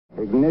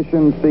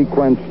Ignition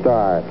sequence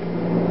start.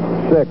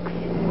 6,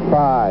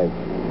 5,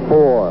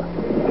 4,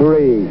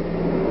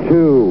 3,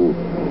 2,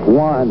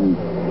 1,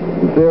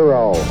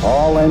 0.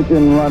 All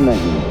engine running.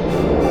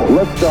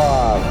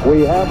 Liftoff.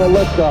 We have a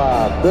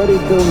liftoff. 32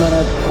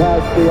 minutes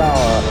past the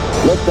hour.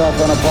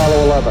 Liftoff on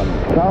Apollo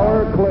 11.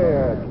 Tower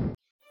cleared.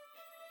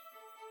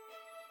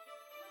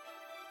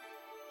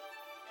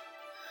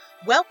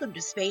 Welcome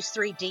to Space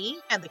 3D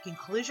and the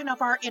conclusion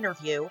of our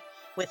interview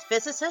with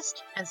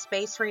physicist and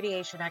space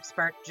radiation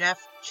expert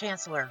Jeff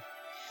Chancellor.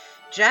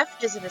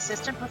 Jeff is an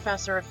assistant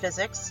professor of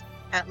physics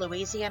at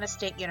Louisiana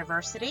State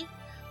University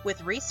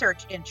with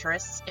research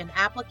interests in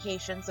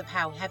applications of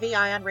how heavy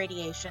ion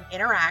radiation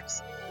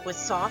interacts with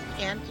soft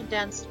and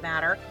condensed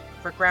matter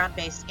for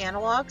ground-based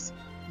analogs,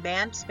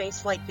 manned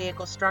spaceflight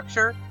vehicle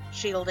structure,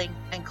 shielding,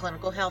 and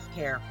clinical health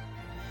care.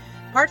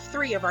 Part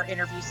 3 of our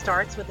interview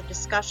starts with a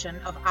discussion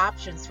of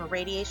options for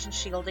radiation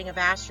shielding of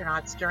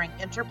astronauts during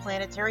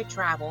interplanetary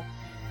travel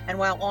and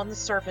while on the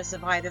surface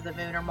of either the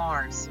Moon or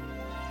Mars.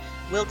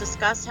 We'll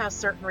discuss how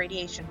certain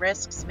radiation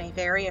risks may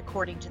vary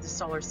according to the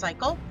solar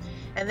cycle,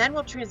 and then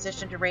we'll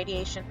transition to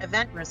radiation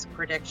event risk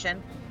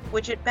prediction,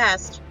 which at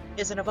best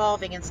is an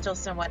evolving and still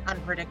somewhat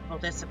unpredictable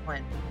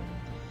discipline.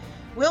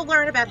 We'll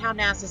learn about how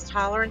NASA's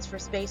tolerance for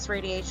space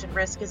radiation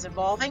risk is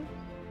evolving,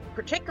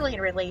 particularly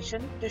in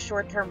relation to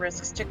short-term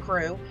risks to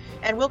crew,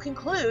 and we'll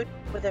conclude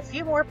with a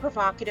few more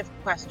provocative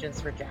questions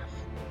for Jeff.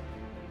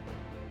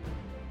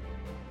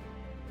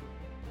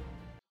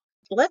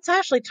 Let's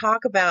actually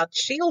talk about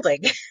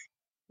shielding.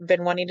 I've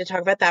been wanting to talk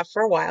about that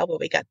for a while, but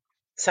we got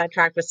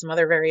sidetracked with some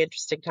other very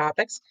interesting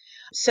topics.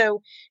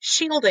 So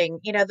shielding,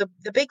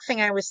 the big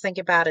thing I always think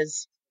about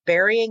is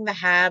burying the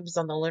HABs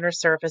on the lunar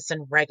surface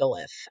in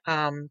regolith.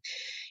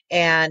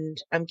 And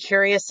I'm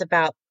curious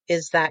about,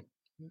 is that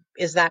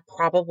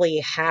probably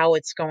how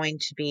it's going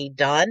to be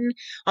done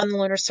on the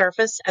lunar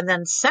surface? And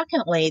then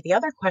secondly, the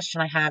other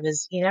question I have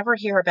is, you never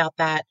hear about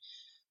that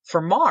for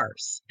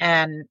Mars.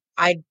 And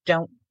I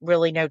don't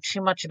really know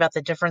too much about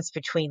the difference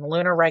between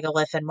lunar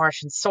regolith and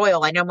Martian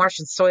soil. I know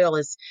Martian soil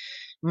is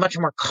much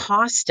more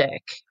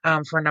caustic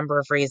for a number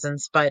of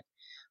reasons, but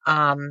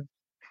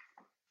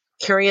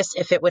curious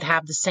if it would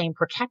have the same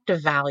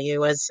protective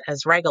value as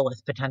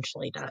regolith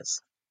potentially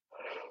does.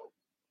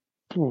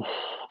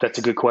 That's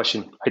a good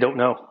question. I don't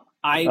know.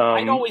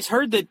 I'd always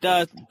heard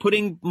that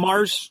putting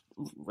Mars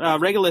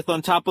regolith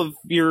on top of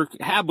your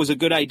HAB was a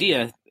good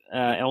idea,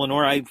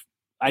 Eleanor.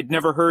 I'd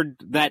never heard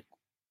that,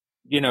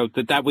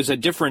 that was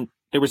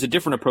there was a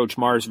different approach,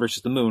 Mars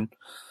versus the Moon.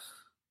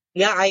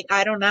 Yeah,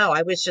 I don't know.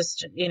 I was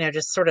just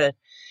sort of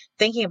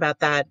thinking about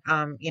that,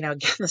 again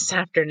this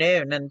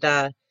afternoon, and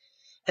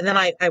then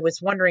I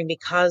was wondering,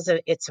 because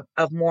it's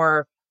of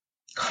more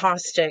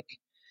caustic.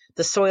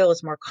 The soil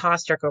is more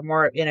caustic or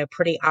more,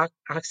 pretty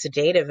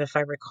oxidative, if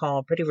I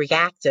recall, pretty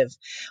reactive.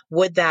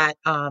 Would that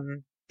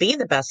be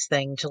the best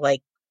thing to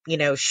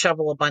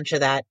shovel a bunch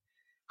of that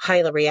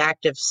highly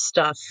reactive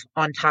stuff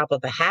on top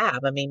of the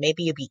HAB? I mean,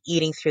 maybe you'd be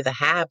eating through the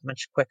HAB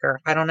much quicker.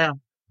 I don't know.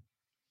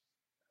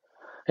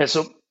 And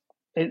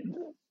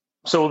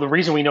so the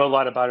reason we know a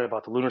lot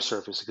about the lunar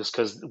surface is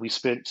because we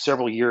spent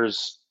several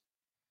years,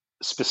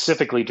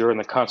 specifically during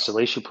the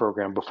Constellation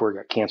program before it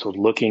got canceled,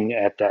 looking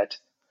at that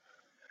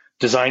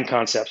design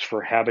concepts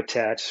for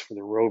habitats for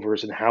the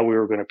rovers and how we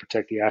were going to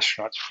protect the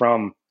astronauts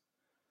from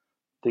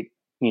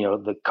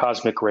the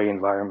cosmic ray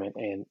environment,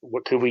 and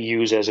what could we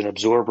use as an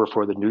absorber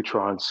for the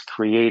neutrons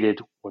created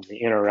when they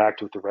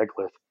interact with the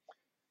regolith.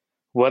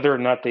 Whether or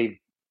not they've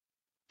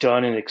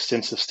done an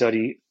extensive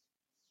study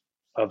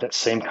of that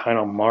same kind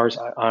on Mars,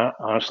 I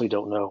honestly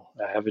don't know.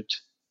 I haven't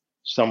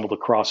stumbled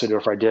across it, or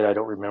if I did, I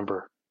don't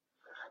remember.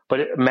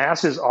 But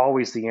mass is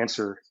always the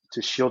answer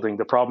to shielding.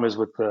 The problem is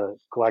with the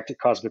galactic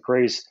cosmic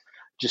rays,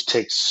 just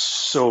takes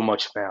so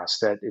much mass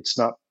that it's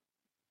not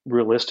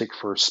realistic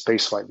for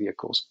spaceflight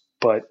vehicles.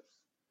 But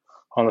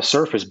on the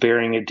surface,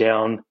 burying it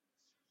down,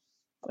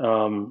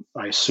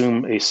 I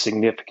assume a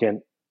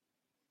significant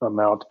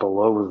amount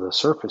below the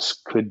surface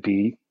could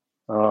be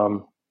a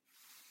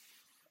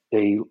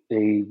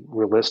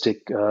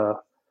realistic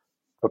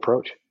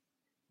approach.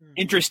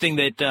 Interesting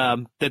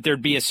that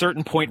there'd be a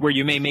certain point where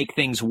you may make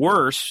things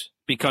worse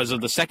because of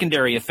the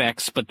secondary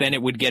effects, but then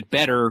it would get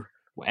better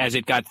as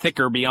it got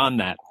thicker beyond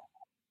that.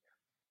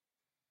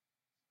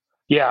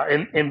 Yeah,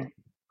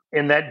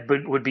 and that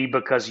would be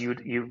because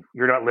you're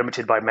not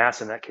limited by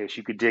mass in that case.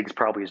 You could dig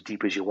probably as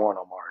deep as you want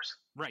on Mars.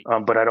 Right.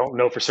 But I don't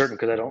know for certain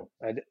because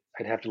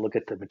I'd have to look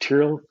at the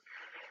material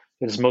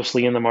that is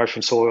mostly in the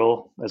Martian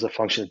soil as a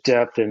function of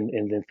depth, and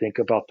then think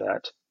about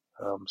that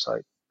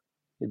site.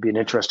 It'd be an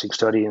interesting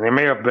study, and they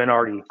may have been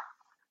already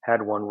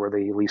had one where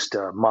they at least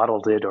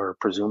modeled it or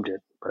presumed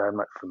it, but I'm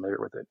not familiar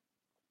with it.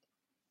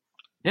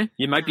 Yeah,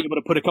 you might be able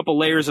to put a couple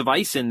layers of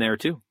ice in there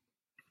too.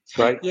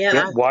 Right.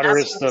 Yeah. Water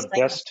is the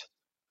best.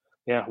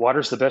 Yeah,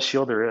 water's the best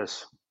shield there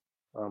is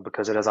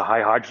because it has a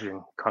high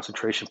hydrogen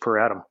concentration per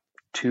atom,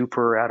 2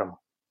 per atom,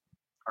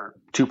 or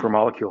 2 per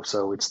molecule.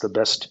 So it's the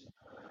best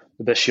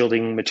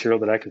shielding material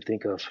that I can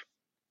think of.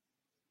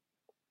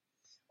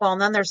 Well,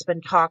 and then there's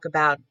been talk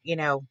about,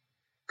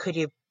 could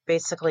you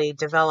basically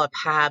develop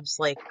HABs?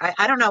 Like,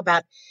 I don't know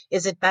about,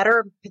 is it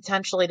better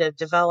potentially to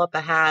develop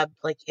a HAB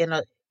like in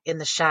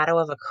the shadow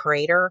of a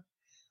crater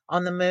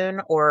on the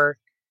moon, or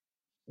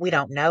we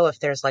don't know if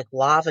there's like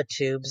lava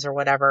tubes or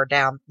whatever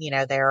down,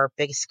 there are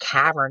big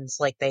caverns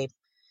like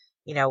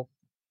you know,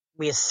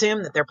 we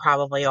assume that there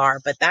probably are,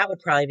 but that would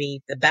probably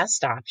be the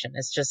best option,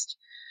 is just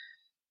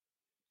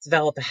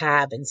develop a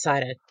HAB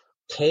inside a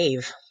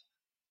cave.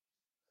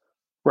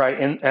 Right,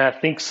 and I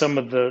think some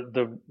of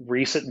the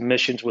recent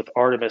missions with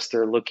Artemis,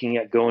 they're looking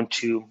at going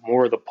to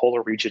more of the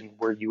polar region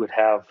where you would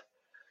have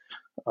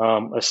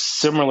a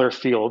similar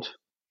field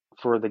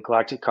for the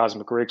galactic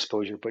cosmic ray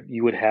exposure, but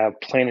you would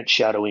have planet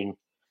shadowing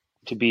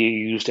to be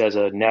used as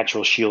a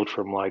natural shield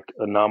from like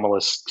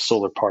anomalous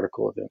solar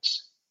particle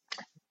events.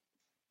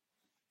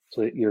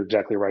 So you're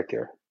exactly right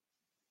there.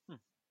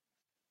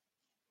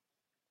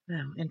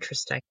 Oh,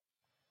 interesting.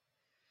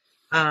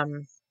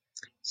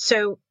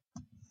 So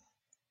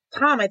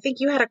Tom, I think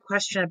you had a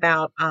question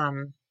about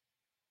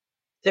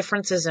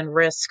differences in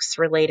risks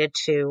related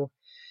to,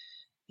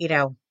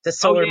 the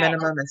solar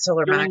minimum and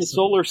solar during maximum. the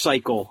solar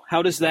cycle.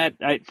 How does that?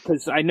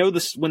 Because I know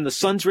this, when the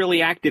sun's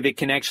really active, it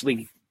can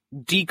actually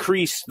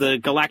decrease the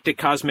galactic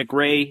cosmic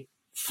ray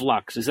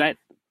flux. Is that?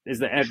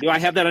 Do I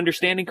have that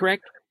understanding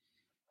correct?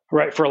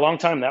 Right. For a long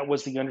time, that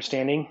was the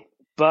understanding,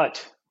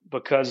 but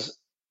because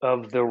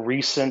of the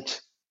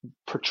recent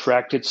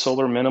protracted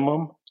solar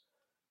minimum,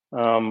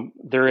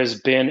 there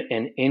has been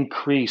an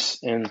increase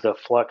in the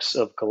flux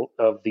of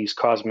these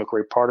cosmic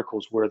ray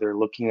particles, where they're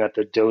looking at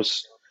the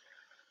dose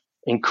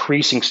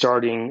increasing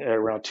starting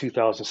around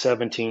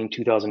 2017,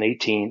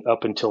 2018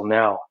 up until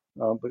now,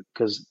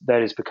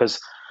 because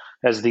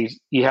as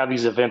you have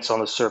these events on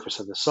the surface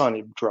of the sun,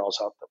 it draws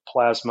out the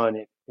plasma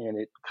and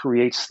it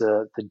creates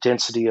the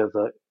density of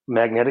the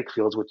magnetic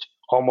fields, which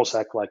almost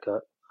act like I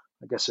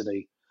guess in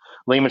a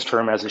layman's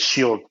term, as a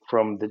shield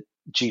from the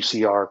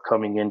GCR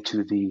coming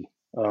into the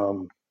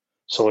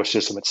solar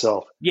system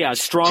itself. Yeah, a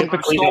stronger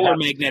solar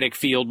magnetic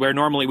field, where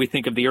normally we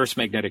think of the Earth's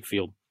magnetic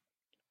field.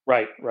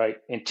 Right.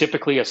 And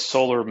typically a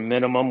solar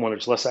minimum, when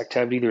there's less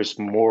activity, there's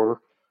more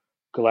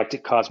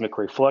galactic cosmic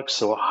ray flux,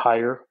 so a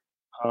higher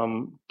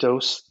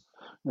dose.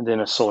 And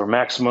then a solar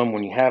maximum,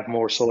 when you have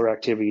more solar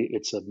activity,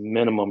 it's a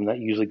minimum that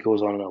usually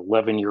goes on an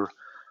 11-year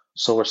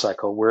solar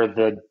cycle, where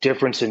the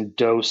difference in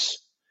dose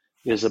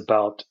is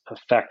about a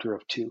factor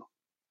of 2.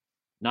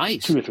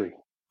 Nice. 2 to 3.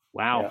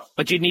 Wow. Yeah.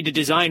 But you need to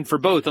design for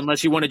both,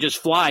 unless you want to just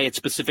fly at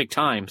specific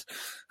times.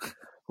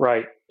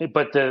 Right.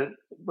 But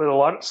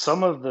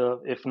some of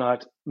the, if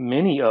not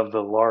many of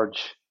the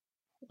large,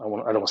 I don't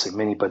want to say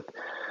many, but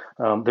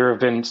there have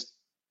been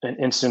an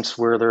instance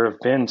where there have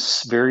been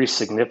very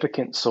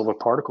significant solar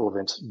particle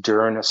events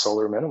during a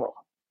solar minimum.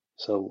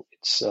 So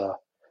it's, as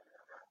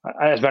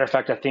a matter of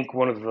fact, I think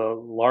one of the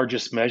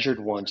largest measured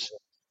ones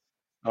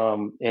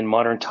in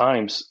modern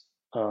times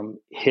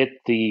hit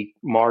the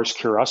Mars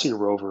Curiosity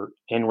rover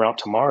en route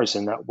to Mars,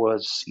 and that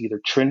was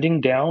either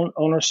trending down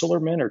on our solar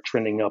min or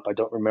trending up. I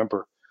don't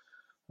remember.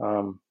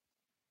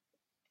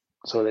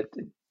 So that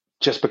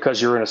just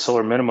because you're in a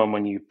solar minimum,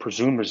 when you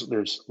presume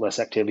there's less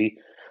activity,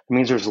 it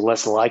means there's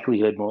less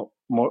likelihood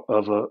more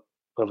of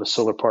a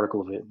solar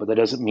particle event. But that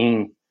doesn't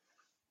mean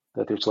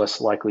that there's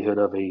less likelihood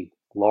of a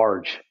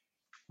large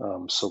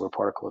solar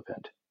particle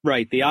event.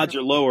 Right. The odds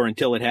are lower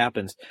until it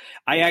happens.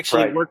 I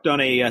actually worked on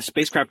a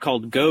spacecraft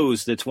called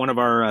GOES. That's one of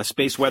our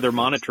space weather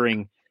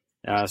monitoring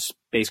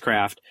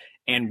spacecraft.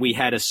 And we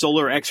had a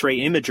solar X-ray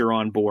imager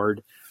on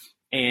board.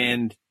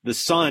 And the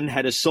sun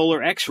had a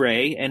solar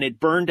X-ray, and it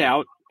burned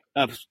out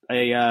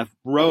a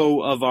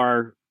row of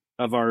our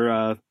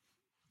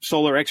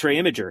solar X-ray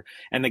imager.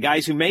 And the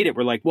guys who made it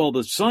were like, "Well,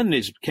 the sun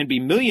can be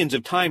millions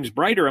of times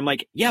brighter." I'm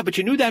like, "Yeah, but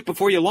you knew that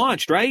before you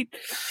launched, right?"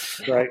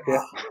 Right.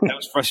 Yeah. That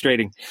was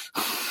frustrating.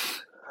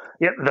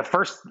 Yeah, the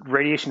first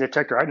radiation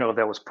detector I know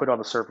that was put on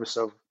the surface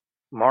of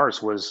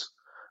Mars was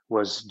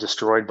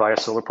destroyed by a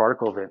solar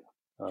particle event.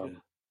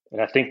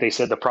 And I think they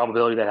said the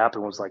probability that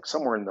happened was like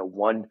somewhere in the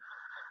 1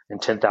 in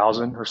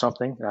 10,000 or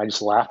something. And I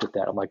just laughed at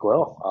that. I'm like,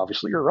 well,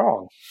 obviously you're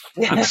wrong.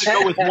 I'm going to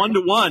go with 1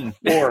 to 1.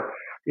 Or,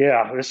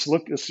 yeah, let's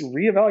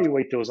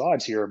reevaluate those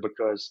odds here,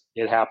 because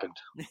it happened.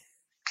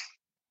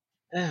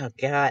 Oh,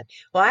 God.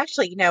 Well,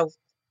 actually,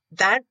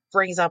 that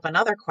brings up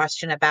another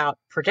question about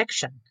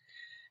prediction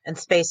and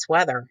space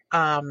weather.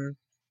 How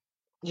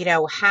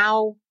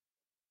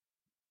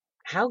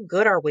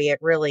good are we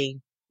at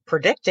really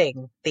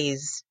predicting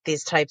these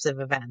types of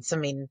events? I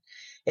mean,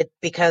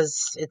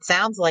 because it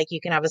sounds like you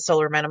can have a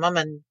solar minimum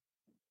and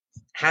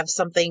have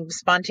something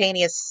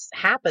spontaneous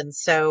happen.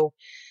 So,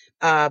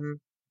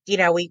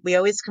 we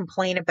always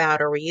complain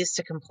about, or we used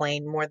to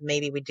complain more than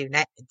maybe we do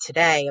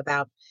today,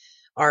 about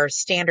our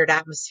standard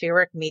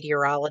atmospheric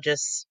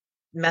meteorologists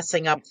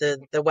messing up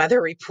the weather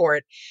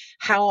report.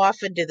 How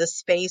often do the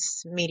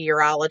space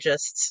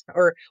meteorologists,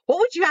 or what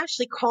would you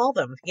actually call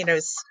them?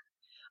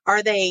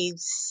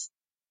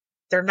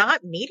 They're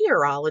not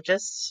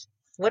meteorologists.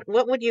 What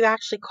would you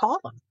actually call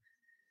them?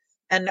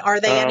 And are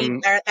they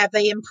have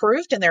they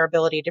improved in their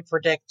ability to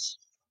predict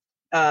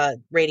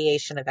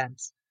radiation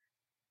events?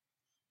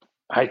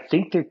 I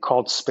think they're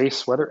called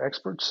space weather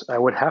experts. I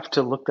would have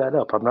to look that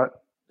up. I'm not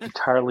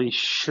entirely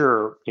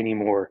sure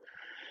anymore.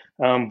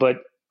 But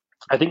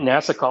I think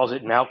NASA calls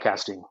it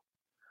nowcasting,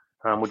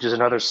 which is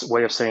another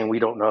way of saying we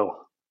don't know.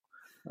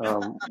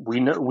 We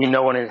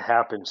know when it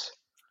happens.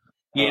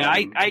 Yeah,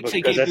 I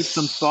actually gave this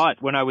some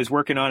thought when I was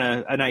working on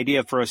an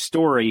idea for a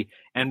story,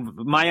 and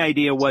my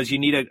idea was you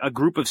need a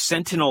group of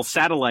Sentinel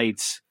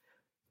satellites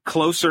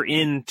closer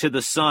in to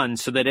the sun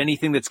so that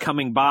anything that's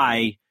coming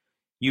by,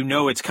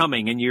 it's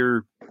coming, and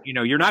you're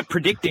not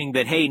predicting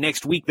that, hey,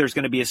 next week there's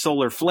going to be a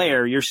solar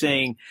flare. You're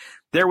saying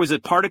there was a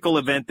particle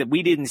event that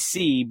we didn't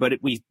see, but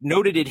we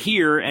noted it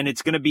here, and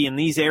it's going to be in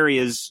these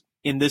areas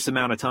in this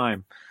amount of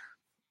time.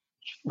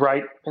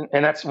 Right,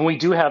 and that's when we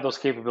do have those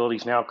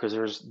capabilities now,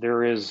 because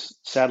there is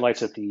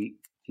satellites at the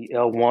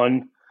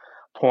L1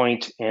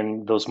 point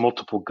and those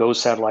multiple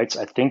GOES satellites.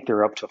 I think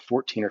they're up to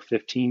 14 or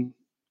 15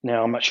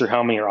 now. I'm not sure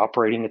how many are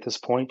operating at this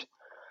point.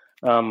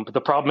 But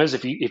the problem is,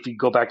 if you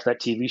go back to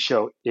that TV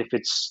show, if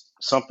it's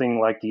something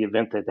like the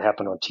event that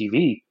happened on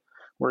TV,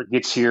 where it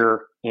gets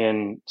here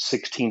in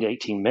 16 to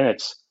 18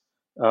 minutes,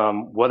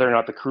 whether or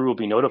not the crew will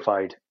be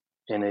notified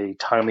in a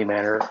timely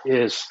manner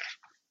is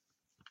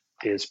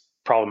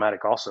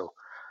problematic also,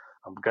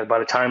 because by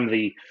the time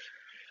the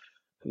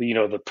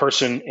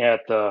person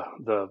at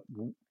the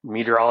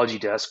meteorology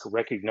desk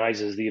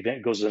recognizes the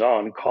event goes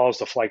on, calls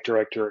the flight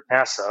director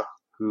at NASA,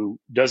 who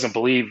doesn't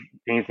believe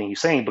anything he's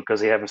saying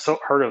because they haven't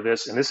heard of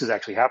this, and this has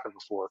actually happened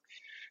before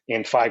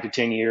in 5 to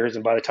 10 years.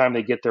 And by the time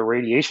they get their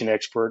radiation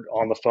expert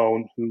on the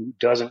phone, who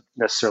doesn't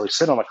necessarily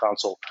sit on the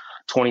console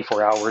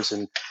 24 hours,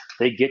 and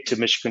they get to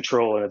mission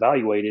control and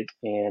evaluate it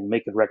and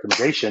make a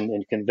recommendation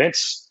and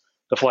convince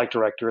the flight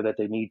director that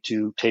they need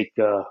to take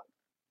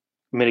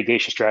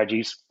mitigation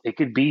strategies, it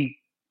could be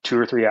 2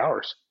 or 3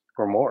 hours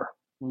or more.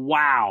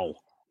 Wow.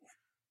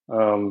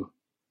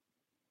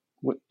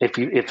 If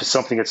it's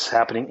something that's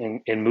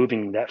happening and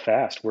moving that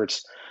fast, where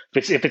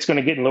if it's going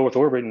to get in low Earth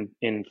orbit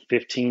in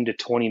 15 to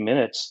 20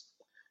 minutes,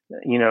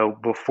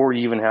 before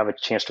you even have a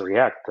chance to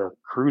react, the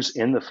crew's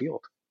in the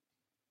field.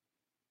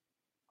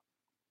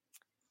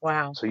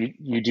 Wow. So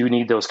you do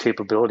need those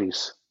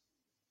capabilities.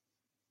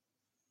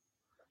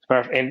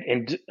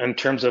 And in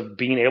terms of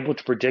being able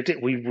to predict it,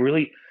 we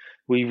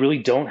really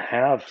don't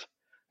have.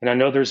 And I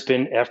know there's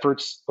been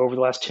efforts over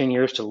the last 10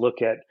 years to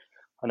look at.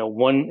 I know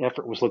one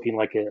effort was looking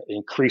like an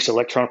increased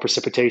electron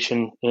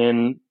precipitation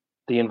in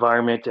the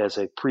environment as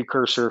a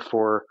precursor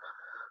for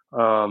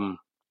a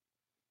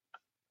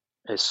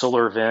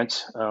solar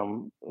event.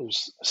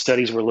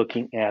 Studies were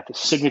looking at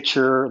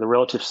the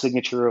relative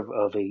signature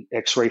of a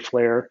X-ray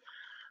flare,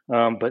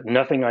 but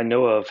nothing I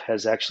know of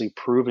has actually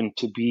proven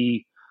to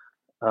be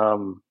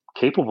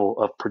capable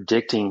of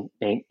predicting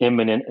an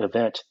imminent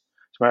event.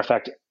 As a matter of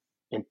fact,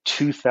 in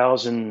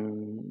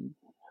 2000,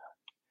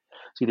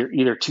 it's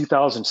either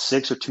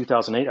 2006 or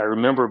 2008, I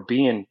remember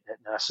being at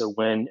NASA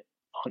when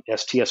on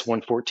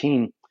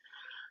STS-114,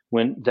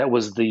 when that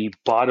was the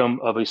bottom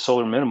of a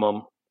solar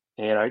minimum.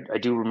 And I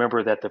do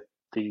remember that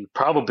the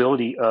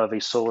probability of a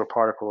solar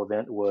particle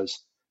event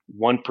was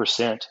 1%.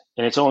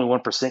 And it's only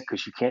 1%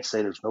 because you can't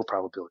say there's no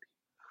probability.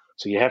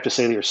 So you have to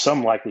say there's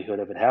some likelihood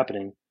of it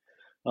happening.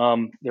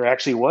 There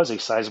actually was a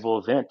sizable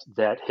event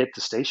that hit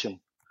the station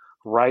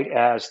right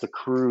as the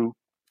crew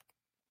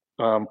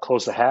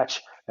closed the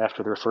hatch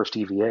after their first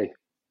EVA.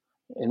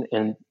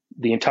 And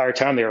the entire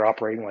time they were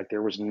operating like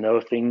there was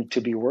nothing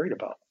to be worried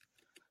about.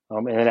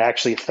 And it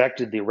actually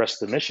affected the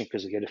rest of the mission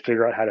because they had to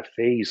figure out how to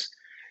phase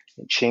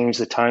and change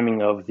the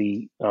timing of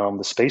the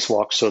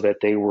spacewalk so that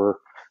they were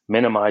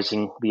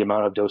minimizing the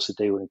amount of dose that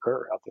they would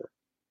incur out there.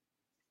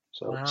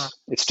 So wow.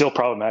 It's still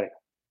problematic.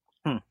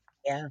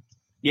 Yeah.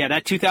 Yeah,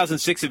 that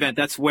 2006 event,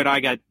 that's what I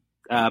got,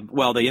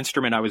 the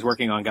instrument I was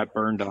working on got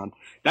burned on.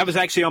 That was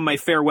actually on my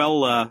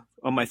farewell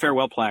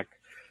plaque.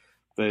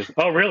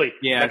 Oh, really?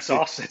 Yeah. That's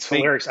awesome. It's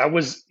hilarious. I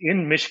was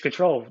in mission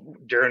control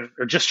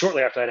just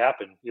shortly after that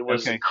happened. It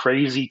was a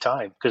crazy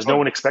time because no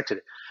one expected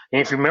it.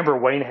 And if you remember,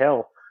 Wayne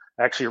Hale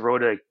actually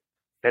wrote an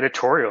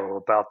editorial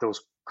about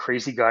those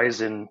crazy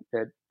guys in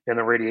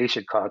the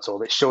radiation console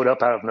that showed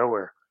up out of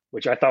nowhere,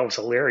 which I thought was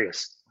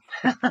hilarious.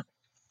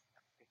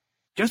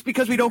 Just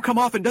because we don't come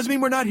often doesn't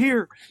mean we're not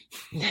here.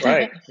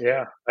 Right.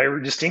 Yeah. I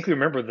distinctly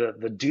remember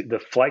the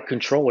flight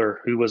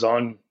controller who was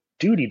on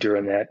duty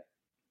during that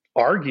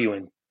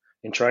arguing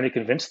and trying to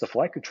convince the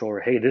flight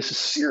controller, hey, this is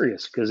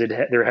serious, because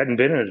there hadn't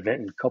been an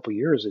event in a couple of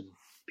years and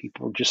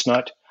people were just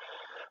not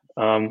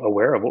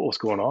aware of what was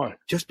going on.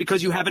 Just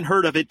because you haven't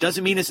heard of it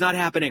doesn't mean it's not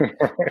happening.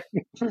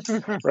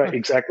 Right.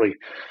 Exactly.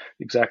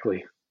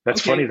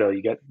 That's funny though.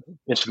 You got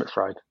instrument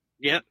fried.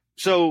 Yep.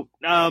 So,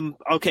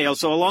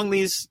 so along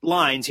these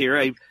lines here,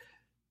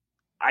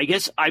 I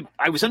guess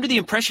I was under the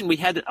impression we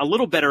had a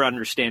little better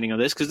understanding of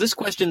this, because this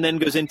question then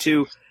goes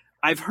into,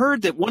 I've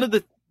heard that one of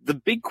the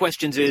big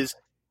questions is,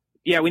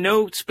 we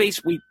know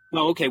space, we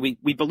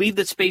believe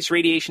that space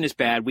radiation is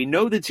bad. We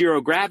know that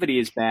zero gravity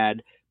is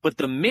bad, but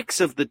the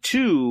mix of the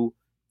two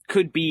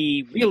could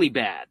be really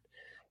bad.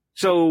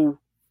 So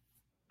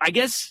I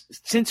guess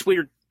since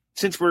we're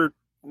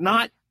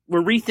not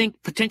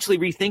potentially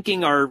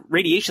rethinking our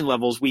radiation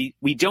levels. We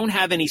don't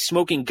have any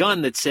smoking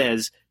gun that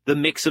says the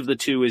mix of the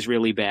two is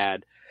really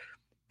bad,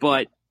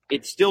 but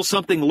it's still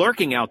something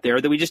lurking out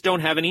there that we just don't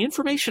have any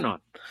information on.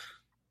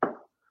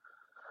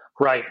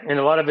 Right, and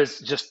a lot of it's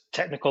just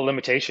technical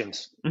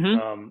limitations.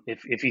 Mm-hmm.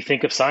 If you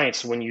think of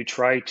science, when you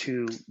try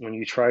to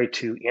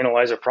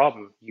analyze a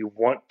problem, you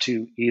want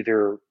to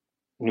either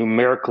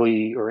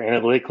numerically or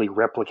analytically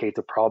replicate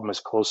the problem as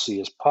closely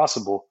as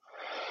possible.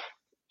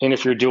 And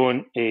if you're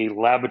doing a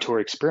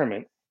laboratory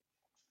experiment,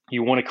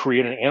 you want to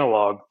create an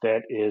analog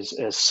that is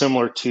as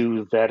similar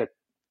to that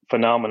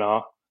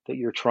phenomena that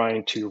you're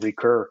trying to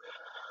recur,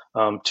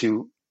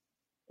 to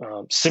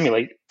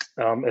simulate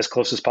as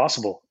close as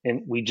possible.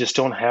 And we just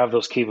don't have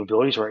those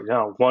capabilities right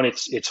now. One,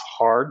 it's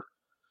hard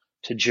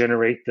to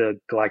generate the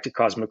galactic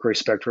cosmic ray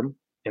spectrum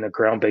in a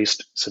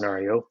ground-based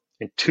scenario.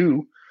 And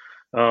two,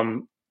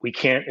 we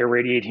can't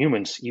irradiate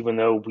humans, even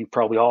though we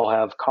probably all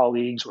have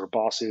colleagues or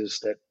bosses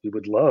that we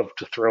would love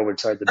to throw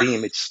inside the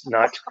beam. It's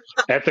not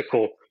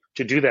ethical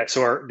to do that.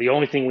 So the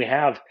only thing we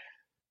have,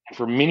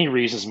 for many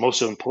reasons,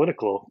 most of them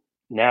political,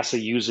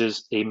 NASA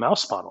uses a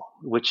mouse model,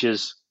 which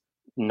is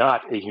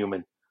not a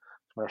human.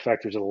 Matter of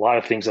fact, there's a lot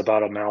of things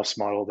about a mouse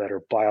model that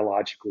are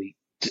biologically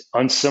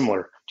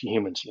unsimilar to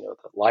humans. You know,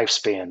 the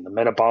lifespan, the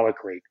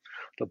metabolic rate,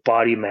 the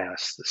body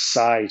mass, the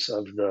size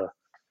of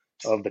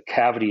the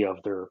cavity of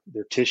their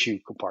tissue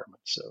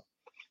compartments. So,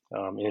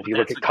 and if you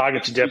look at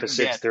cognitive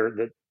deficits,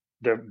 the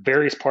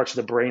various parts of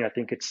the brain, I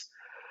can't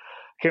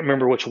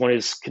remember which one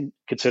is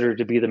considered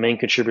to be the main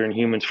contributor in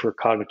humans for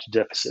cognitive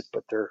deficit,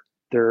 but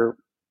their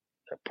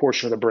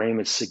portion of the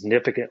brain is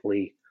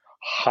significantly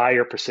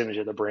higher percentage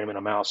of the brain in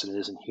a mouse than it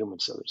is in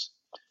humans. So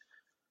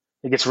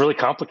it gets really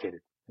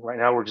complicated. Right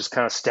now, we're just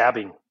kind of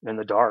stabbing in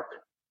the dark,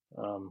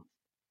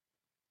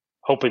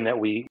 hoping that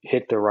we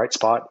hit the right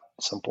spot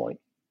at some point.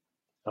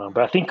 But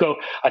I think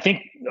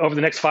over the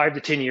next 5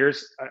 to 10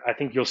 years, I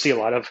think you'll see a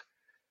lot of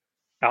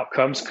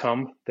outcomes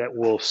come that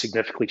will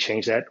significantly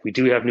change that. We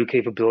do have new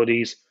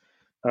capabilities.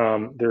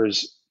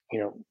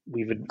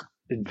 We've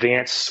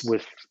advanced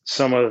with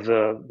some of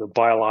the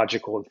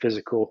biological and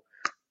physical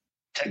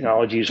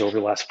technologies over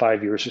the last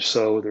 5 years or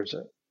so. There's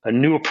a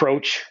new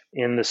approach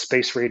in the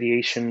space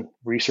radiation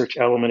research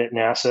element at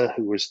NASA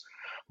who was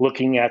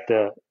looking at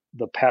the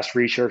past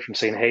research and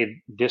saying,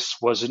 hey, this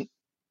wasn't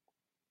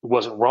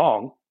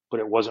wrong, but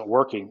it wasn't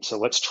working. So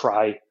let's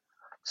try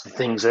some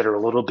things that are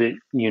a little bit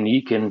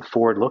unique and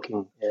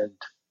forward-looking and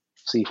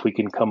see if we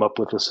can come up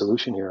with a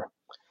solution here.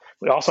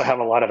 We also have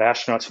a lot of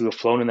astronauts who have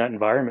flown in that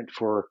environment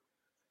for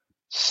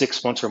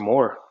 6 months or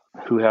more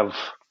who have,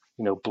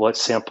 blood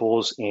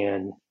samples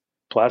and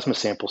plasma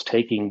samples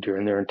taken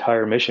during their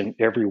entire mission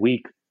every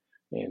week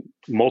and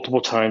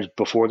multiple times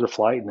before their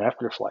flight and after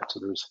their flight. So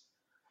there's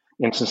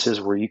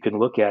instances where you can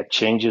look at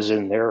changes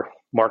in their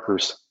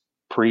markers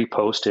pre,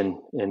 post, and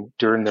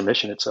during the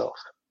mission itself.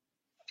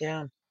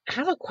 Yeah. I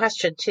have a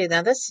question too.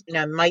 Now this,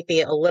 might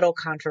be a little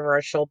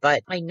controversial,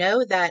 but I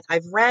know that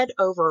I've read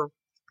over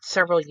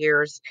several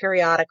years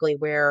periodically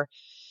where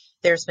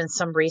there's been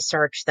some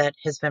research that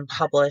has been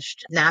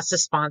published, NASA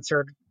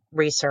sponsored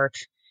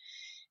research,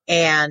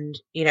 and,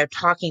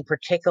 talking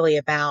particularly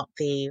about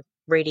the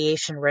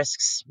radiation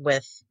risks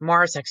with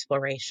Mars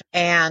exploration.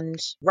 And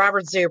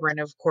Robert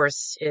Zubrin, of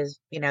course, is,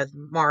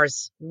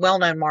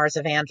 well-known Mars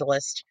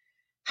evangelist,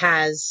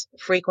 has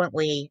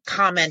frequently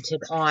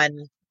commented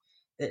on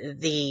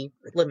the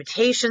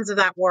limitations of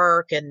that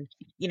work and,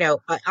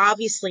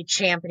 obviously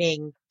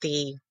championing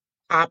the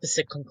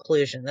opposite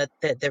conclusion that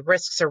the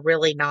risks are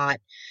really not,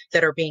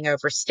 that are being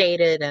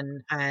overstated,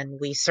 and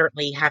we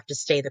certainly have to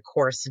stay the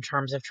course in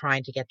terms of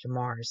trying to get to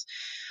Mars.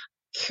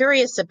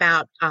 Curious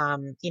about,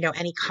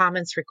 any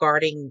comments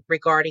regarding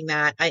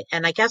that.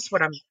 I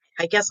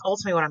guess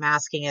ultimately what I'm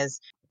asking is,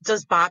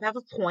 does Bob have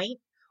a point,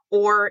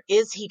 or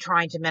is he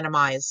trying to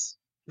minimize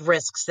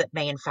risks that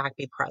may in fact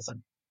be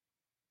present?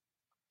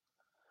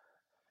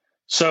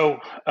 So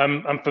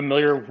I'm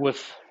familiar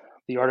with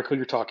the article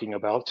you're talking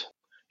about.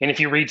 And if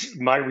you read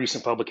my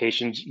recent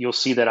publications, you'll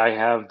see that I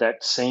have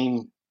that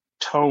same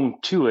tone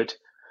to it.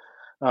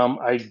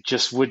 I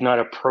just would not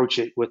approach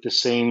it with the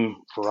same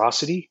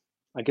veracity,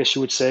 I guess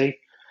you would say.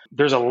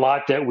 There's a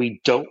lot that we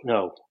don't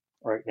know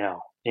right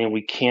now, and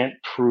we can't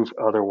prove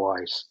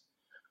otherwise.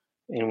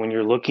 And when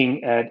you're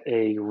looking at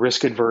a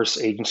risk-adverse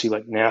agency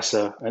like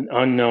NASA, an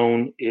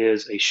unknown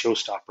is a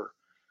showstopper.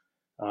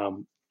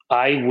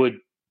 I would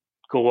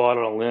go out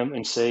on a limb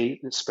and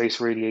say that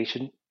space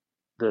radiation,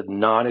 the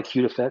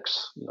non-acute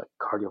effects like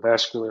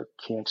cardiovascular,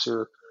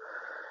 cancer,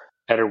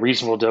 at a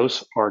reasonable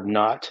dose are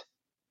not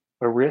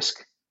a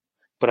risk.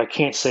 But I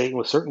can't say it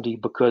with certainty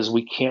because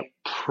we can't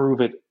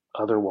prove it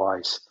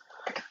otherwise.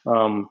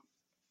 And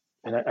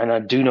I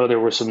do know there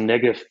were some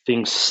negative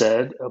things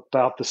said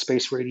about the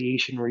space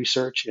radiation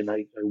research, and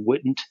I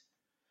wouldn't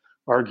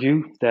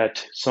argue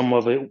that some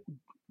of it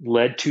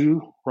led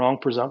to wrong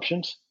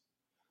presumptions.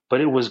 But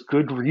it was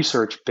good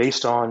research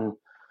based on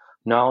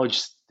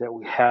knowledge that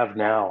we have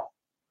now,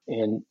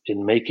 and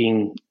in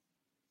making,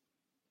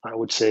 I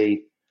would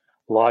say,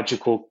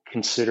 logical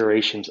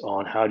considerations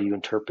on how do you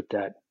interpret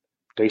that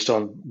based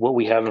on what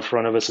we have in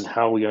front of us and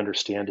how we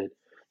understand it.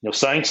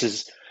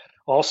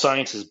 All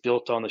science is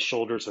built on the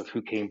shoulders of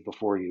who came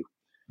before you.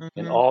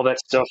 And all that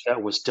stuff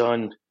that was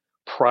done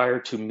prior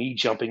to me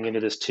jumping into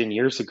this 10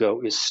 years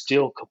ago is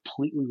still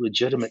completely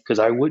legitimate, because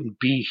I wouldn't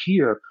be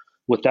here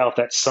without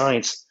that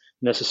science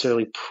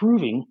necessarily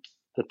proving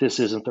that this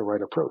isn't the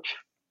right approach.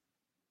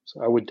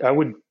 So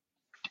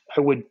I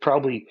would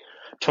probably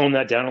tone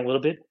that down a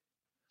little bit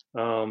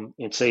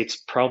and say it's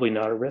probably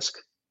not a risk.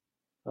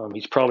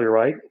 He's probably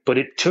right, but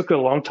it took a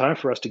long time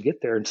for us to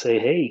get there and say,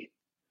 hey,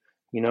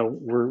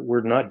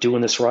 we're not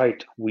doing this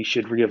right. We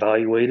should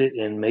reevaluate it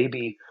and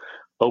maybe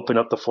open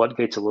up the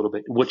floodgates a little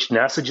bit, which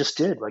NASA just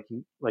did, like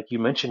you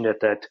mentioned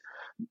at that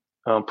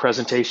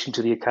presentation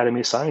to the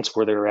Academy of Science,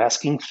 where they're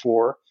asking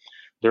for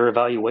their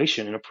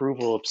evaluation and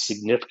approval of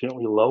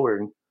significantly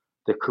lowering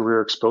the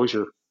career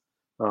exposure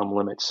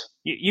limits.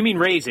 You mean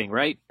raising,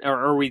 right? Or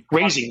are we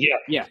raising?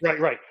 Yeah.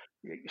 Right.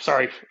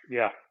 Sorry.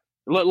 Yeah.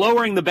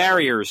 Lowering the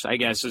barriers, I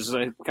guess, is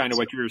kind of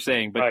what you were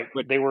saying. But, right.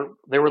 But they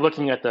were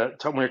looking at when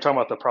they were talking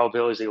about the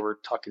probabilities, they were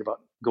talking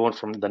about going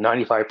from the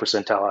 95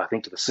 percentile, I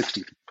think, to the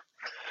 60%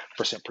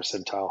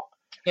 percentile.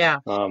 Yeah.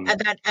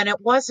 And it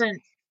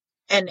wasn't,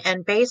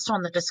 and based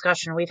on the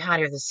discussion we've had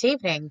here this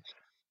evening,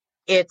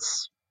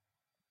 it's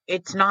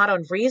not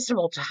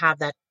unreasonable to have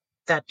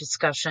that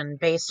discussion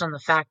based on the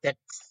fact that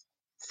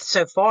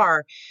so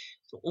far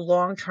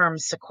long-term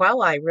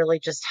sequelae really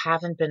just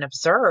haven't been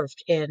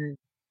observed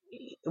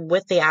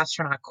with the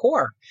astronaut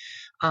core.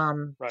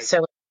 Right.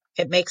 So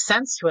it makes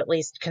sense to at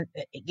least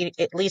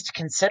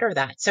consider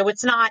that. So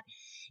it's not,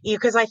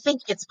 because I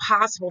think it's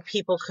possible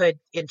people could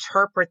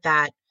interpret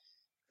that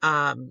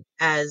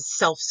as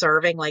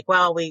self-serving, like,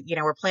 well,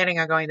 we're planning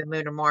on going to the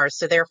moon or Mars,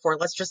 so therefore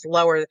let's just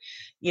lower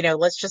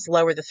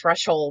the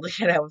threshold,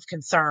 of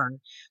concern.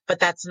 But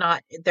that's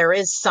not, there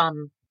is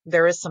some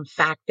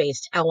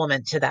fact-based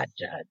element to that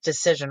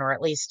decision, or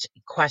at least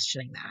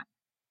questioning that.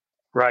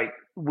 Right.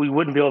 We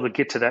wouldn't be able to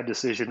get to that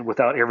decision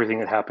without everything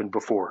that happened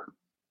before.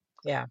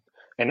 Yeah.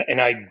 And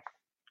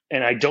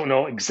I don't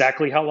know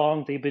exactly how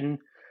long they've been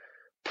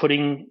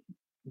putting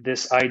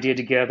this idea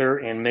together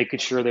and making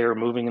sure they were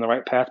moving in the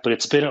right path, but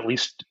it's been at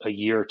least a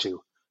year or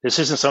two. This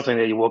isn't something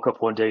that you woke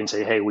up one day and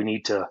say, hey, we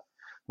need to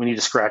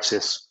scratch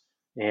this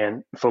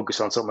and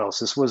focus on something else.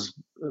 This was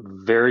a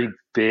very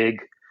big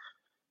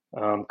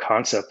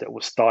concept that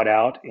was thought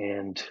out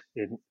and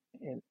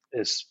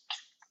is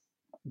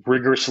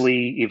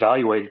rigorously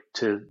evaluated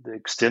to the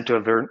extent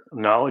of their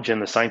knowledge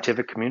and the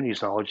scientific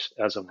community's knowledge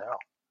as of now.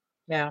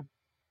 Yeah.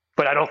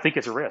 But I don't think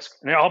it's a risk.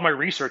 And all my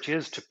research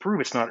is to prove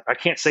it's not. I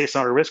can't say it's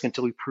not a risk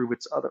until we prove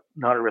it's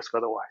not a risk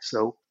otherwise.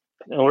 So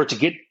in order to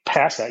get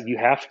past that, you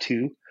have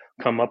to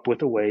come up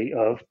with a way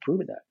of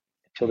proving that.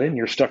 Until then,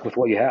 you're stuck with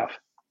what you have.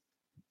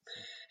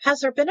 Has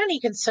there been any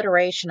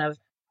consideration of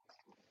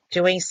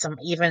doing some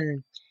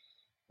even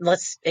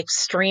less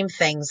extreme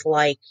things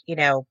like,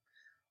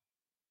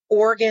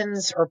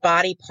 organs or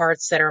body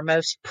parts that are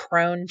most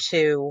prone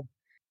to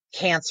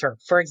cancer?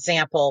 For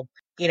example,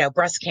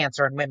 breast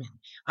cancer in women.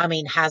 I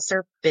mean, has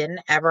there been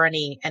ever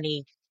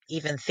any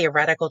even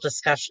theoretical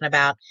discussion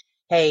about,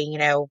 hey,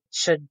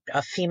 should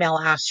a female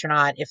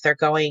astronaut, if they're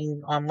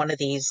going on one of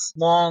these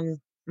long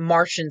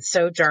Martian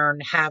sojourn,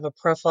 have a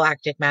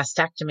prophylactic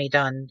mastectomy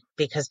done?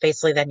 Because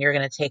basically then you're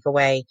going to take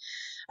away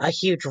a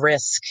huge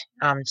risk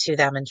to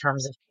them in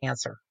terms of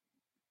cancer.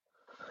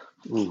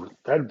 Ooh,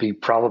 that'd be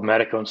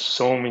problematic on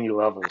so many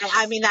levels.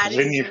 I mean, that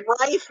is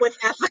rife with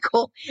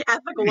ethical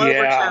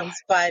overtones.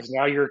 But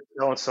now you're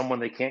telling someone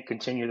they can't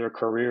continue their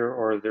career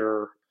or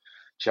their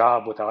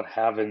job without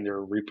having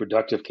their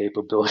reproductive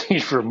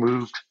capabilities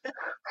removed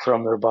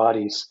from their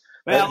bodies.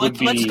 Well,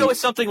 let's go with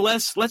something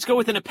less. Let's go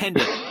with an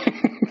appendix.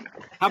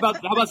 How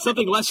about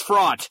something less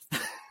fraught?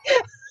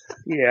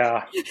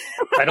 Yeah,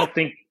 I don't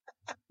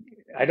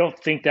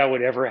think that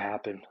would ever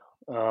happen.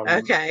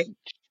 Okay.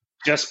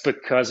 Just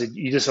because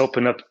you just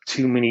open up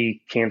too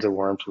many cans of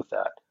worms with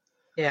that.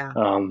 Yeah.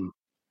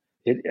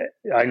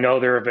 I know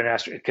there have been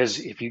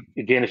because if you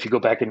go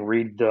back and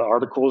read the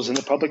articles in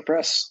the public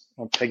press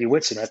on Peggy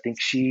Whitson, I think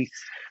she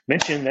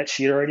mentioned that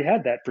she had already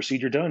had that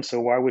procedure done. So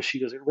why was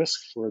she at risk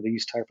for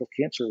these type of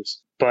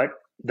cancers? But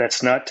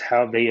that's not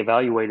how they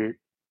evaluate it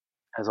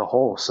as a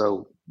whole.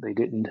 So they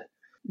didn't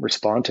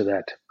respond to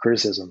that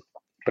criticism.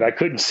 But I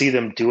couldn't see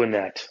them doing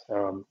that.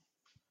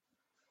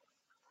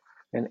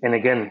 And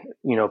again,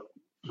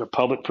 the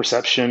public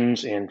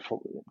perceptions and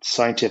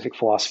scientific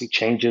philosophy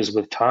changes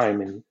with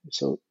time. And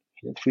so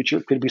in the future,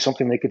 it could be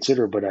something they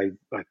consider, but I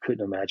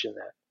couldn't imagine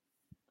that.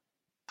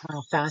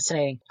 Oh,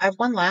 fascinating. I have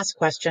one last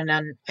question.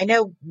 And I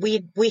know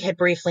we had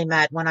briefly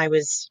met when I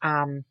was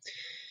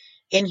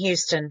in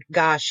Houston,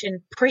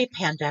 in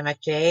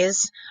pre-pandemic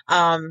days.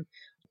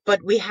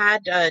 But we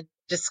had a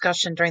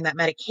discussion during that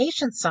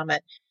medication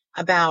summit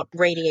about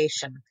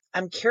radiation.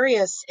 I'm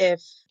curious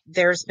if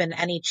there's been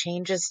any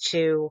changes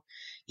to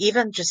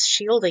even just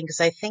shielding, because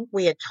I think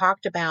we had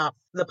talked about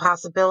the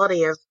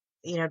possibility of,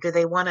 do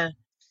they want to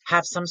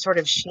have some sort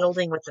of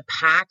shielding with the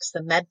packs,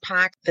 the med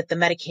pack that the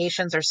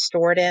medications are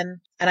stored in.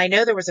 And I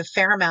know there was a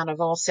fair amount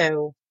of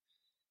also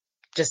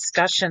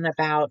discussion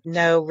about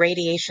no,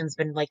 radiation's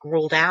been like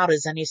ruled out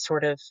as any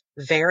sort of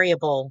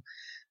variable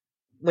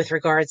with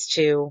regards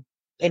to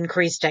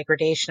increased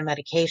degradation of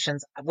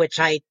medications, which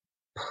I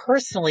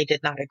personally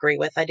did not agree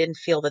with. I didn't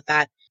feel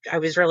that I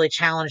was really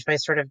challenged by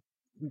sort of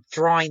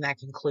drawing that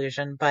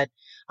conclusion, but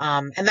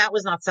and that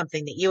was not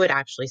something that you had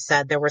actually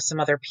said. There were some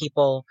other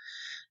people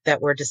that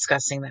were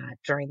discussing that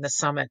during the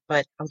summit,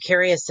 but I'm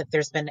curious if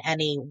there's been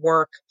any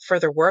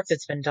further work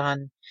that's been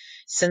done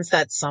since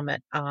that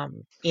summit,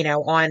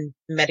 on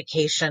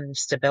medication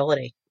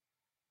stability.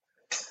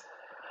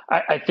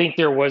 I think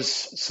there was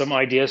some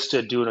ideas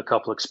to doing a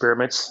couple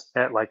experiments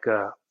at like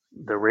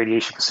the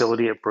radiation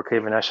facility at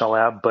Brookhaven National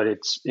Lab, but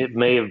it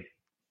may have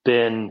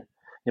been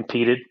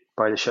impeded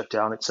by the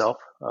shutdown itself.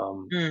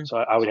 So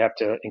I would have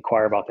to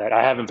inquire about that.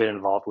 I haven't been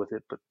involved with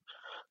it, but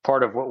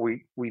part of what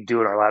we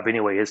do in our lab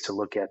anyway is to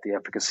look at the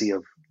efficacy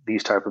of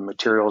these type of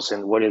materials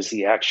and what is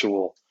the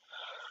actual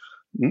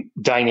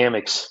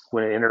dynamics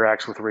when it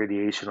interacts with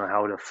radiation and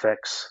how it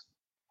affects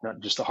not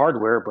just the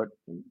hardware, but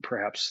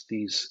perhaps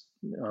these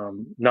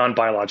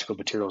non-biological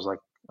materials like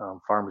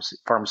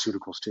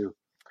pharmaceuticals too.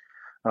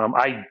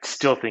 I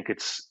still think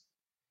it's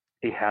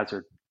a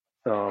hazard.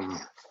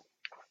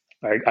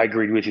 I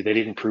agreed with you. They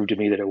didn't prove to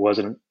me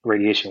that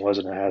radiation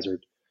wasn't a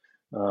hazard.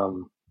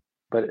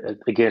 But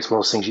again, it's one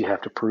of those things you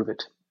have to prove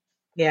it.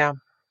 Yeah.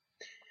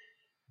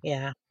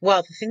 Yeah.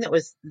 Well, the thing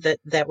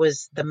that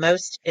was the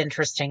most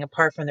interesting,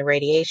 apart from the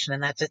radiation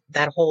and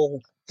that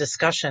whole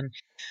discussion,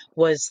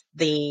 was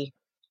the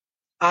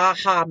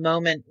aha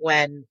moment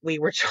when we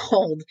were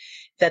told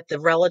that the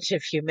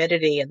relative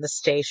humidity in the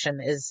station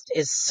is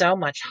so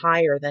much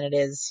higher than it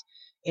is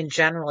in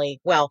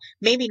generally. Well,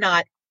 maybe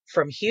not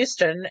from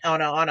Houston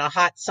on a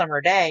hot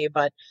summer day,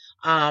 but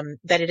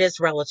that it is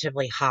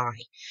relatively high.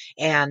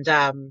 And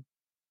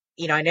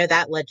I know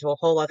that led to a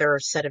whole other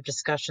set of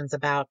discussions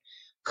about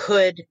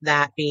could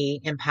that be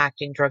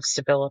impacting drug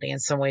stability in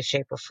some way,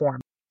 shape, or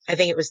form. I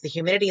think it was the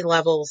humidity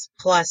levels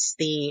plus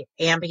the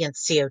ambient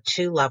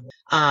CO2 level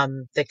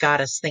that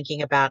got us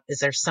thinking about, is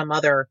there some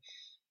other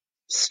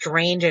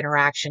strange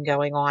interaction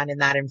going on in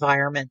that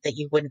environment that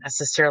you wouldn't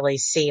necessarily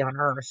see on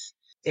Earth?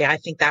 Yeah, I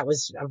think that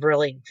was a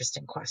really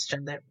interesting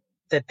question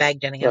that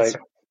begged an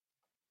answer.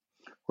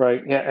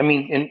 Right. Yeah. I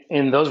mean,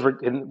 in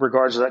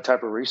regards to that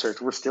type of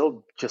research, we're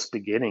still just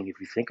beginning,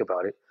 if you think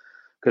about it,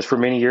 because for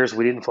many years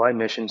we didn't fly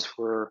missions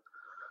for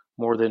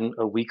more than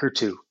a week or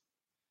two,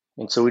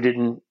 and so we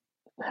didn't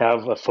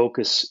have a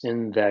focus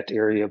in that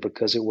area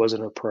because it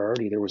wasn't a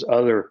priority. There was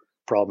other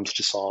problems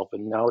to solve,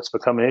 and now it's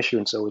become an issue.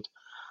 And so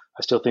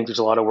I still think there's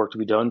a lot of work to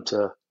be done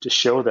to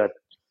show that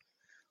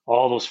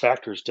all those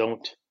factors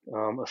don't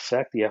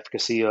affect the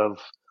efficacy of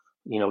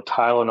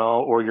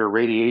Tylenol or your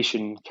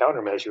radiation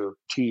countermeasure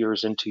 2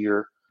 years into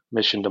your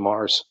mission to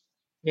Mars.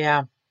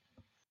 Yeah.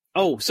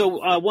 Oh,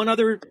 so one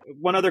other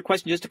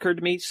question just occurred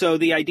to me. So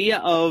the idea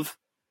of,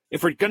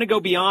 if we're going to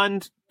go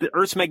beyond the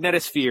Earth's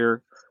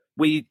magnetosphere,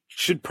 we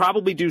should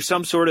probably do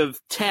some sort of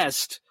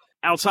test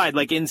outside,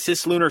 like in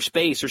cislunar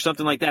space or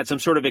something like that, some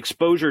sort of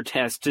exposure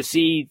test to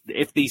see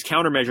if these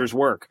countermeasures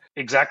work.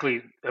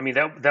 Exactly. I mean,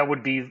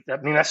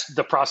 that's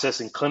the process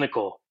in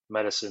clinical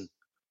medicine,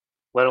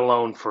 let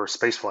alone for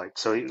spaceflight.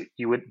 So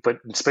but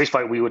in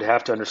spaceflight, we would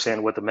have to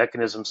understand what the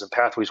mechanisms and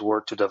pathways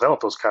were to develop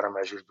those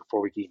countermeasures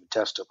before we can even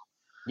test them.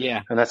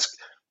 Yeah.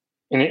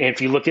 And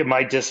if you look at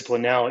my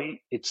discipline now,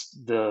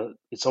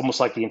 it's almost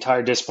like the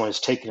entire discipline is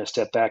taking a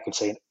step back and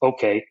saying,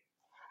 okay,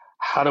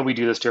 how do we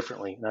do this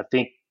differently? And I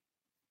think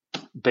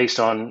based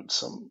on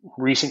some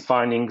recent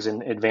findings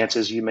and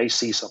advances, you may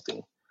see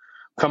something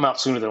come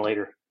out sooner than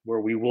later where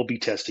we will be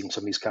testing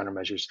some of these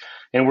countermeasures.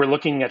 And we're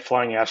looking at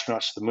flying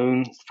astronauts to the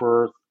moon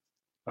for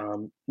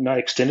not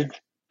extended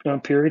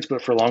periods,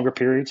 but for longer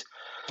periods.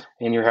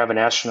 And you're having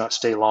astronauts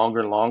stay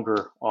longer and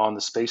longer on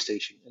the space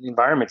station. And the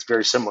environment's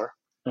very similar,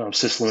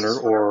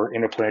 cislunar or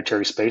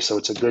interplanetary space. So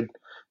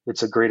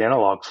it's a great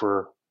analog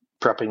for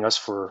prepping us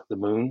for the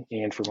moon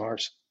and for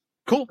Mars.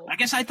 Cool. I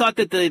guess I thought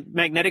that the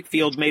magnetic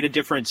field made a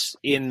difference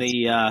in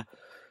the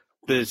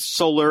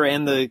solar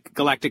and the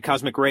galactic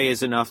cosmic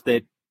rays enough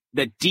that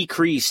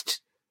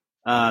decreased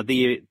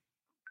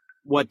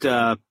what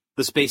the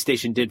space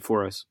station did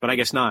for us, but I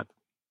guess not.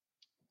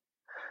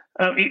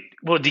 It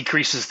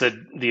decreases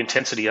the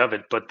intensity of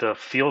it, but the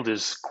field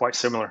is quite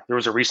similar. There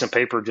was a recent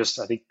paper just,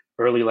 I think,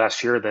 early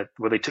last year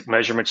where they took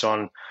measurements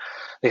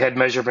they had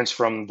measurements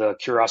from the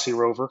Curiosity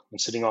rover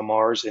and sitting on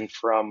Mars and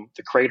from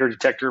the Crater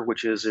detector,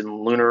 which is in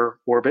lunar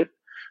orbit.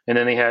 And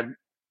then they had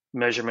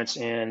measurements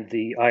in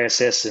the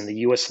ISS in the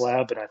US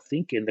lab, and I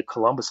think in the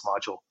Columbus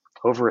module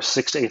over a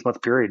 6 to 8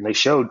 month period. And they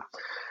showed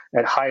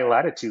at high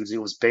latitudes, it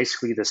was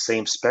basically the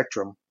same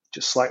spectrum,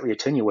 just slightly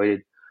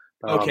attenuated.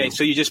 Okay,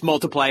 so you just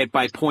multiply it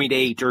by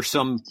 0.8 or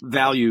some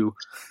value,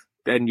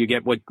 and you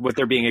get what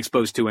they're being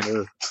exposed to in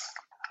Earth.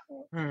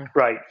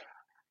 Right.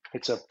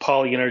 It's a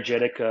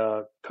polyenergetic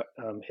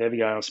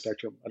heavy ion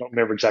spectrum. I don't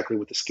remember exactly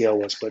what the scale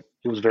was, but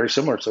it was very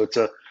similar. So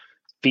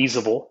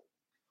feasible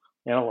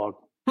analog.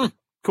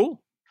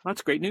 Cool.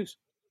 That's great news.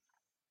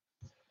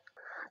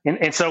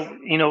 And so,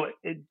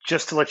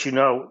 just to let you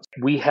know,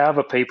 we have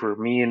a paper,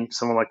 me and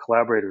some of my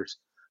collaborators,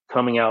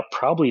 coming out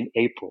probably in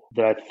April,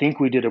 that I think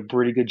we did a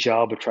pretty good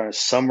job of trying to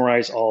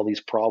summarize all these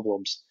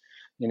problems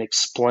and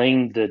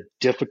explain the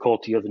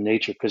difficulty of the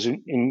nature. Because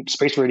in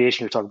space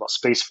radiation, you're talking about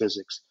space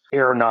physics,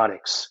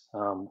 aeronautics,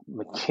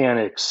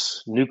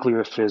 mechanics,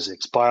 nuclear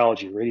physics,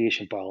 biology,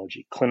 radiation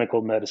biology,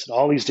 clinical medicine,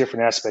 all these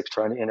different aspects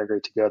trying to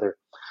integrate together.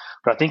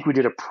 But I think we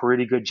did a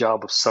pretty good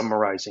job of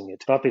summarizing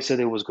it. I thought they said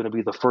it was going to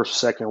be the first,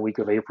 second week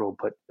of April,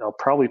 but I'll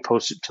probably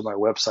post it to my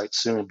website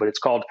soon. But it's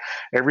called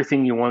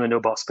Everything You Want to Know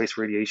About Space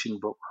Radiation,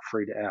 but we're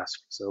afraid to ask.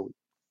 So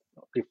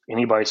if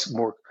anybody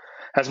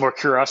has more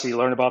curiosity to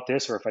learn about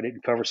this, or if I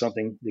didn't cover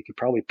something, they could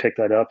probably pick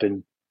that up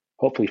and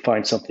hopefully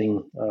find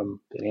something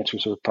that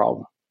answers their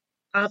problem.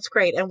 Oh, that's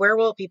great. And where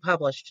will it be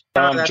published?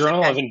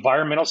 Journal of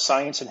Environmental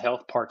Science and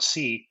Health, Part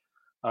C,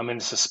 and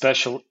it's a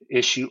special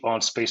issue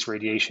on space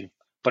radiation.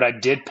 But I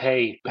did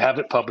have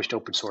it published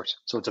open source,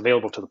 so it's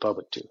available to the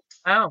public too.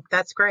 Oh,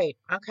 that's great.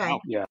 Okay. Oh,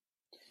 yeah.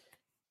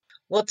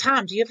 Well,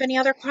 Tom, do you have any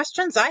other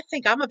questions? I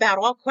think I'm about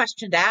all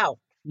questioned out.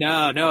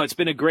 No, it's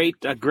been a great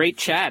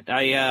chat.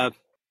 I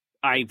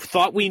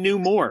thought we knew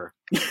more.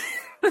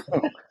 That's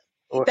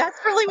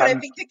really what I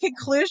think the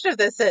conclusion of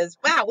this is.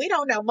 Wow, we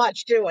don't know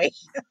much, do we?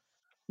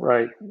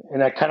 Right.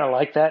 And I kind of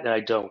like that, and I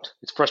don't.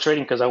 It's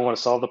frustrating because I want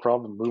to solve the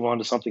problem and move on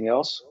to something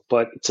else.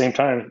 But at the same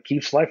time, it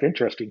keeps life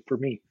interesting for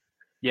me.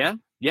 Yeah.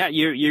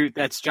 You're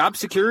that's job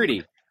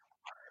security.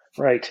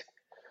 Right.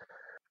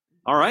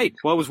 All right.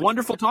 Well, it was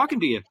wonderful talking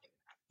to you.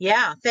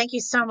 Yeah. Thank you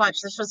so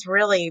much. This was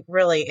really,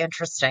 really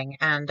interesting.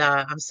 And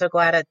I'm so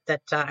glad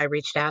that I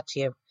reached out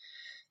to you.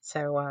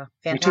 So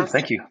fantastic. Me too.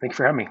 Thank you. Thank you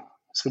for having me.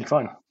 It's been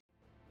fun.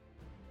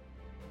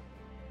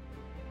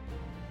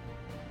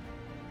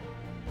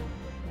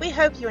 We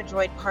hope you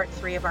enjoyed part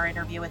 3 of our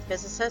interview with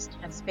physicist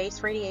and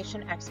space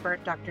radiation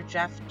expert Dr.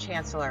 Jeff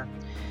Chancellor.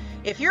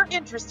 If you're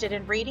interested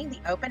in reading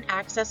the open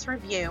access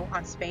review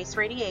on space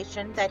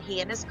radiation that he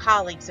and his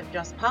colleagues have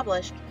just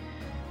published,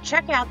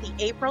 check out the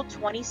April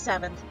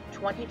 27th,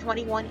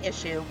 2021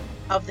 issue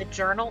of the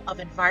Journal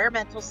of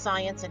Environmental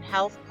Science and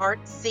Health,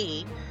 Part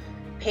C,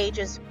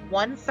 pages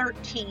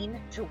 113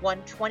 to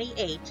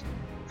 128,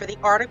 for the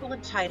article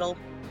entitled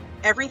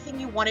Everything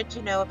You Wanted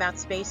to Know About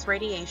Space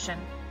Radiation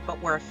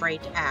But Were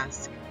Afraid to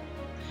Ask.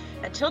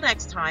 Until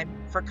next time,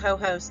 for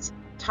co-hosts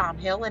Tom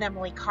Hill and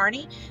Emily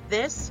Carney,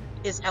 this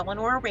is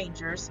Eleanor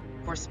Rangers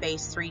for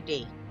Space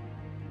 3D.